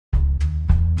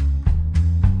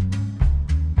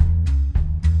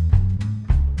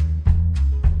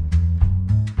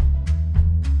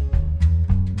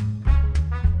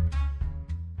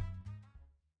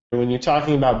when you're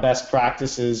talking about best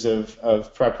practices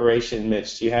of preparation,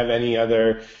 Mitch, do you have any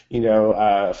other,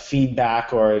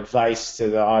 feedback or advice to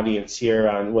the audience here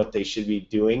on what they should be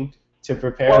doing to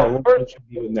prepare? Well, And what should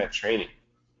be in that training?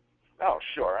 Oh,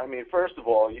 sure. I mean, first of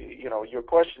all, your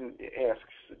question asks,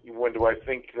 when do I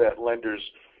think that lenders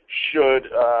should,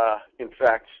 in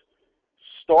fact,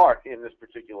 start in this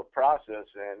particular process?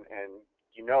 And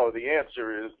the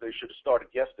answer is they should have started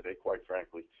yesterday, quite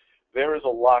frankly. There is a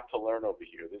lot to learn over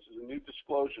here. This is a new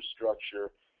disclosure structure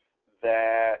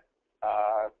that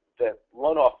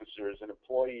loan officers and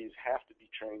employees have to be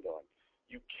trained on.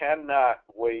 You cannot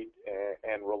wait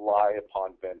and rely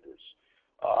upon vendors.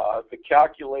 The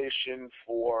calculation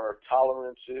for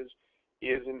tolerances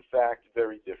is, in fact,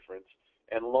 very different,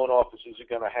 and loan officers are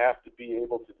going to have to be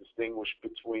able to distinguish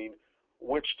between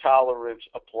which tolerance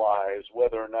applies,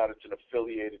 whether or not it's an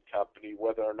affiliated company,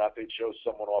 whether or not they chose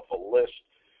someone off a list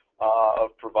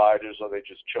of providers, or they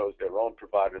just chose their own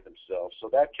provider themselves. So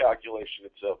that calculation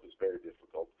itself is very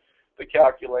difficult. The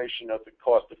calculation of the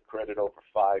cost of credit over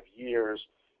 5 years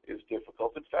is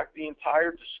difficult. In fact, the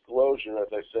entire disclosure, as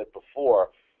I said before,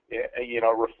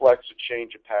 reflects a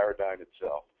change of paradigm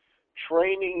itself.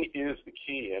 Training is the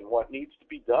key, and what needs to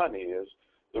be done is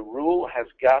the rule has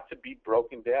got to be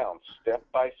broken down step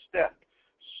by step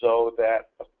so that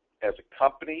as a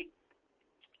company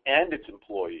and its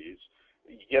employees,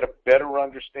 you get a better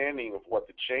understanding of what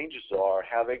the changes are,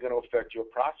 how they're going to affect your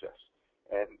process.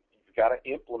 And you've got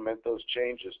to implement those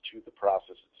changes to the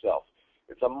process itself.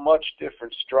 It's a much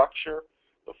different structure.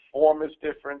 The form is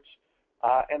different,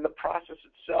 and the process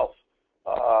itself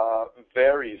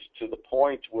varies to the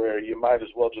point where you might as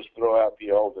well just throw out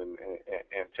the old and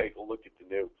take a look at the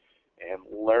new and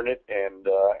learn it and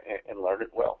learn it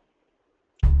well.